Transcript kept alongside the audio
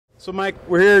So Mike,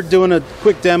 we're here doing a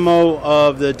quick demo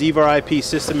of the Divar IP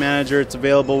System Manager. It's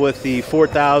available with the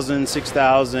 4000,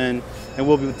 6000, and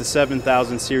will be with the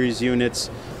 7000 series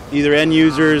units. Either end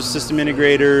users, system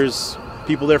integrators,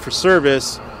 people there for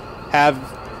service have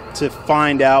to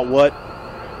find out what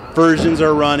versions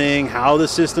are running, how the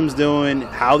system's doing,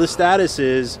 how the status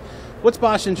is. What's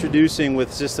Bosch introducing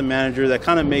with System Manager that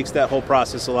kind of makes that whole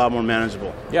process a lot more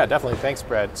manageable? Yeah, definitely. Thanks,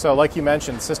 Brad. So like you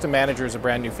mentioned, System Manager is a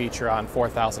brand new feature on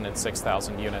 4000 and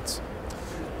 6000 units.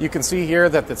 You can see here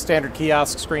that the standard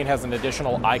kiosk screen has an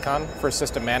additional icon for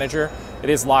System Manager. It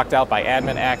is locked out by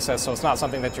admin access, so it's not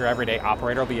something that your everyday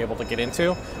operator will be able to get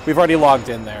into. We've already logged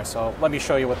in there, so let me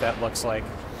show you what that looks like.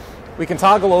 We can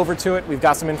toggle over to it. We've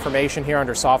got some information here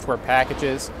under software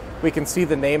packages. We can see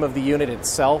the name of the unit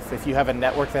itself. If you have a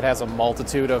network that has a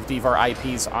multitude of Divar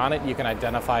IPs on it, you can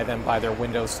identify them by their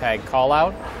Windows tag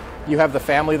callout. You have the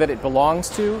family that it belongs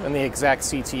to and the exact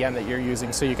CTN that you're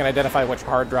using, so you can identify which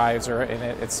hard drives are in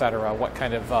it, etc., what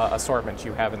kind of assortment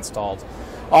you have installed.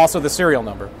 Also the serial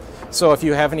number. So if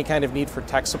you have any kind of need for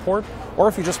tech support, or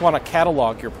if you just want to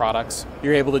catalog your products,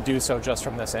 you're able to do so just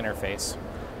from this interface.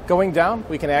 Going down,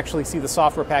 we can actually see the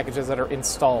software packages that are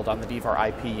installed on the Divar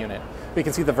IP unit. We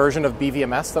can see the version of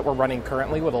BVMS that we're running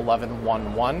currently with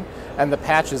 11.1.1 and the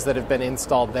patches that have been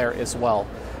installed there as well.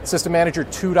 System Manager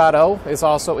 2.0 is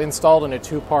also installed in a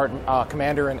two-part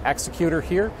commander and executor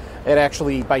here. It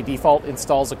actually, by default,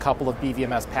 installs a couple of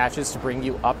BVMS patches to bring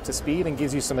you up to speed and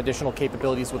gives you some additional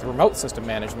capabilities with remote system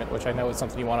management, which I know is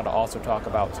something you wanted to also talk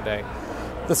about today.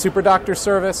 The SuperDoctor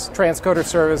service, transcoder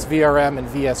service, VRM, and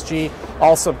VSG,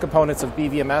 all subcomponents of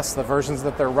BVMS, the versions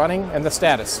that they're running, and the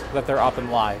status that they're up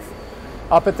and live.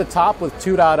 Up at the top with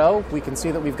 2.0, we can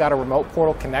see that we've got a remote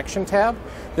portal connection tab.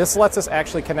 This lets us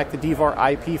actually connect the Divar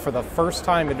IP for the first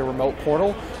time into remote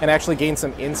portal and actually gain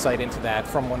some insight into that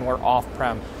from when we're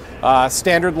off-prem.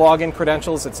 Standard login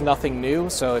credentials, it's nothing new,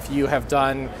 so if you have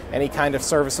done any kind of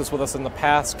services with us in the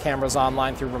past, cameras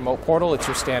online through remote portal, it's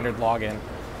your standard login.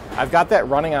 I've got that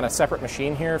running on a separate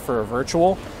machine here for a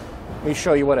virtual. Let me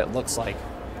show you what it looks like.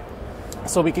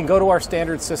 So we can go to our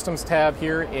standard systems tab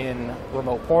here in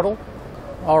remote portal.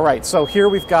 All right, so here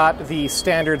we've got the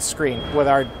standard screen with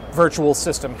our virtual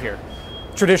system here.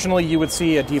 Traditionally, you would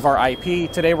see a Divar IP.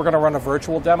 Today, we're going to run a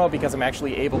virtual demo because I'm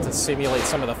actually able to simulate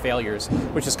some of the failures,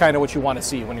 which is kind of what you want to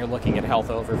see when you're looking at health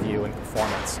overview and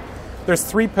performance. There's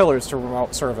three pillars to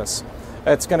remote service.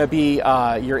 It's going to be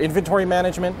your inventory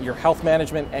management, your health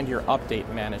management, and your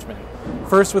update management.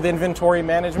 First, with inventory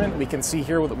management, we can see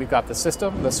here that we've got the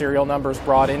system, the serial numbers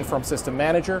brought in from System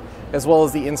Manager, as well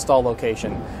as the install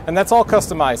location. And that's all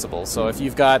customizable. So if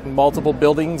you've got multiple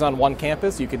buildings on one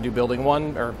campus, you can do building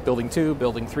 1 or building 2,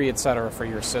 building 3, etc. for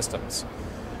your systems.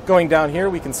 Going down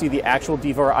here, we can see the actual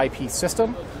Divar IP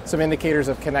system, some indicators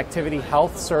of connectivity,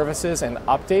 health, services, and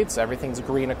updates. Everything's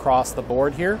green across the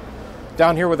board here.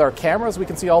 Down here with our cameras, we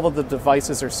can see all of the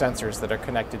devices or sensors that are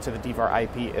connected to the Divar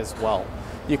IP as well.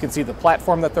 You can see the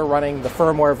platform that they're running, the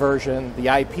firmware version, the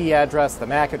IP address, the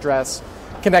MAC address.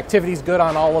 Connectivity is good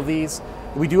on all of these.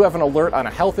 We do have an alert on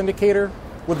a health indicator.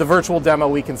 With the virtual demo,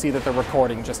 we can see that the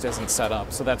recording just isn't set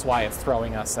up, so that's why it's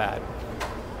throwing us that.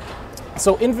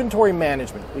 So inventory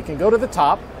management, we can go to the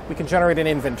top, we can generate an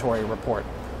inventory report.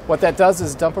 What that does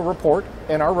is dump a report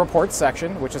in our report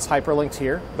section, which is hyperlinked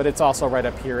here, but it's also right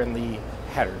up here in the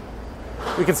header.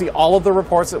 We can see all of the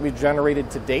reports that we've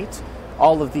generated to date,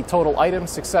 all of the total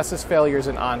items, successes, failures,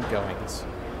 and ongoings.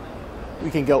 We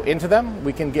can go into them,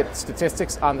 we can get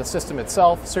statistics on the system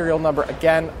itself, serial number,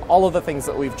 again, all of the things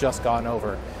that we've just gone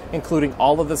over, including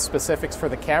all of the specifics for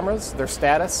the cameras, their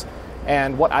status,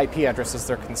 and what IP addresses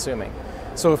they're consuming.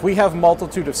 So if we have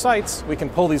multitude of sites, we can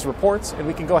pull these reports and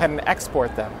we can go ahead and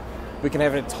export them. We can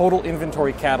have a total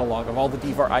inventory catalog of all the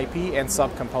Divar IP and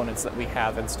subcomponents that we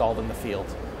have installed in the field.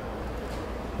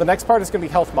 The next part is going to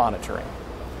be health monitoring.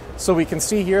 So we can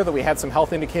see here that we had some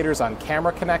health indicators on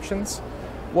camera connections.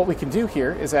 What we can do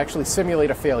here is actually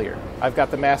simulate a failure. I've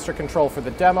got the master control for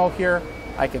the demo here.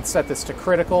 I can set this to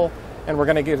critical, and we're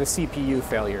going to get a CPU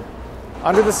failure.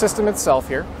 Under the system itself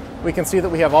here, we can see that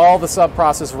we have all the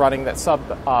sub-process running that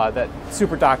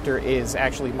SuperDoctor is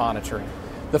actually monitoring.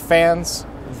 The fans,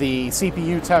 the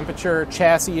CPU temperature,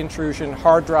 chassis intrusion,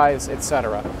 hard drives,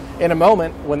 etc. In a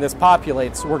moment, when this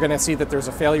populates, we're going to see that there's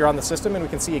a failure on the system and we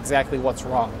can see exactly what's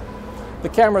wrong. The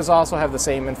cameras also have the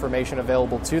same information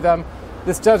available to them.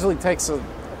 This generally takes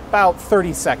about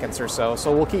 30 seconds or so,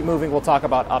 so we'll keep moving. We'll talk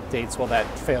about updates while that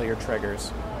failure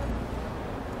triggers.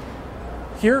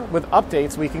 Here, with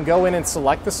updates, we can go in and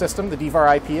select the system, the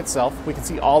Divar IP itself. We can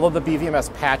see all of the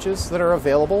BVMS patches that are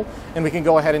available, and we can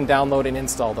go ahead and download and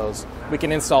install those. We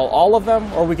can install all of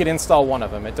them, or we can install one of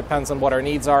them. It depends on what our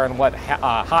needs are and what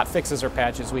hot fixes or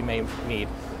patches we may need.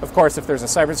 Of course, if there's a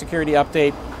cybersecurity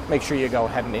update, make sure you go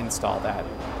ahead and install that.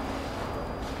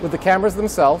 With the cameras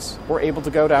themselves, we're able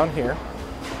to go down here,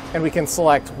 and we can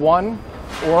select one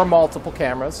or multiple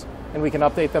cameras, and we can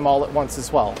update them all at once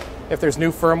as well. If there's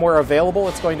new firmware available,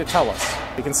 it's going to tell us.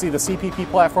 We can see the CPP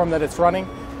platform that it's running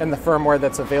and the firmware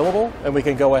that's available, and we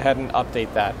can go ahead and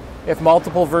update that. If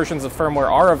multiple versions of firmware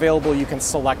are available, you can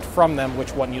select from them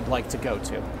which one you'd like to go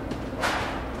to.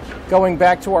 Going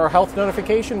back to our health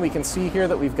notification, we can see here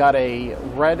that we've got a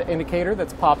red indicator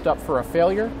that's popped up for a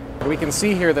failure. We can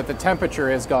see here that the temperature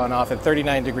has gone off at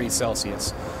 39 degrees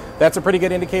Celsius. That's a pretty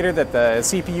good indicator that the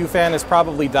CPU fan has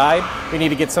probably died. We need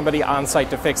to get somebody on site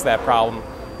to fix that problem.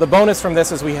 The bonus from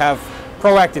this is we have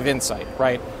proactive insight,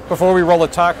 right? Before we roll a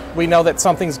tuck, we know that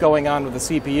something's going on with the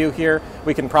CPU here.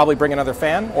 We can probably bring another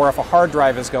fan, or if a hard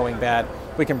drive is going bad,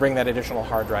 we can bring that additional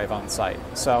hard drive on site.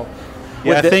 So,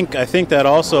 yeah, I think that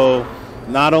also,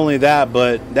 not only that,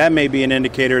 but that may be an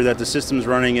indicator that the system's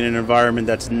running in an environment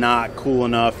that's not cool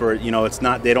enough, or it's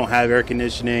not. They don't have air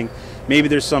conditioning. Maybe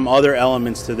there's some other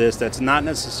elements to this that's not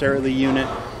necessarily unit,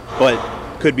 but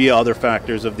could be other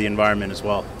factors of the environment as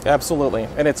well. Absolutely,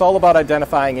 and it's all about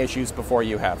identifying issues before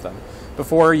you have them.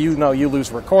 Before you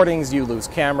lose recordings, you lose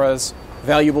cameras,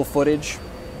 valuable footage.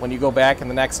 When you go back in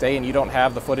the next day and you don't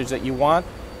have the footage that you want,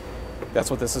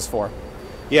 that's what this is for.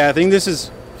 Yeah, I think this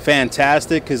is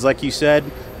fantastic because, like you said,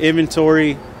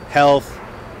 inventory, health,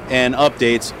 and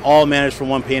updates all managed from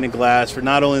one pane of glass for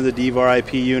not only the Divar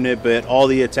IP unit, but all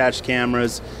the attached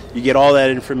cameras. You get all that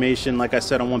information, like I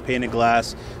said, on one pane of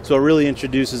glass. So it really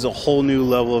introduces a whole new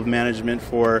level of management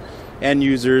for end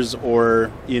users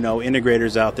or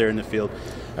integrators out there in the field.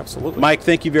 Absolutely. Mike,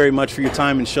 thank you very much for your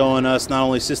time and showing us not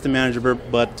only System Manager,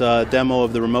 but demo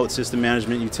of the remote system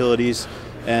management utilities.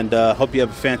 And hope you have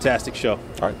a fantastic show.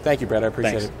 All right. Thank you, Brad. I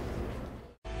appreciate Thanks. it.